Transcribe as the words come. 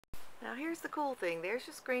Now here's the cool thing. There's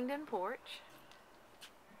your screened-in porch.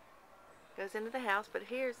 Goes into the house, but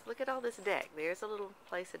look at all this deck. There's a little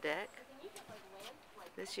place of deck.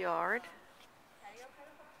 This yard.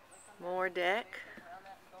 More deck.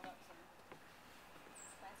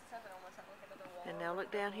 And now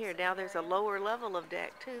look down here. Now there's a lower level of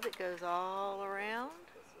deck too that goes all around.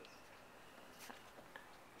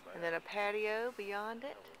 And then a patio beyond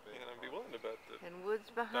it. And I'd be willing to bet that and woods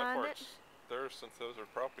behind it. There, since those are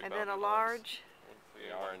property and boundary then a lines, large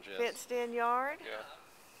fenced-in yard. Yeah.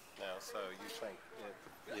 Now, so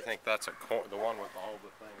you think that's the one with all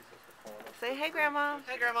the things at the corner? Say hey, Grandma.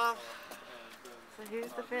 Hey, Grandma. So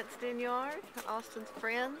here's the fenced-in yard. Austin's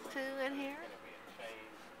friends too in here.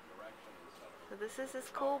 So this is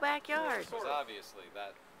his cool backyard. Because obviously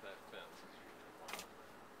that fence.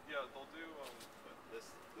 Yeah, they'll do. But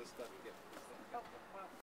this doesn't get.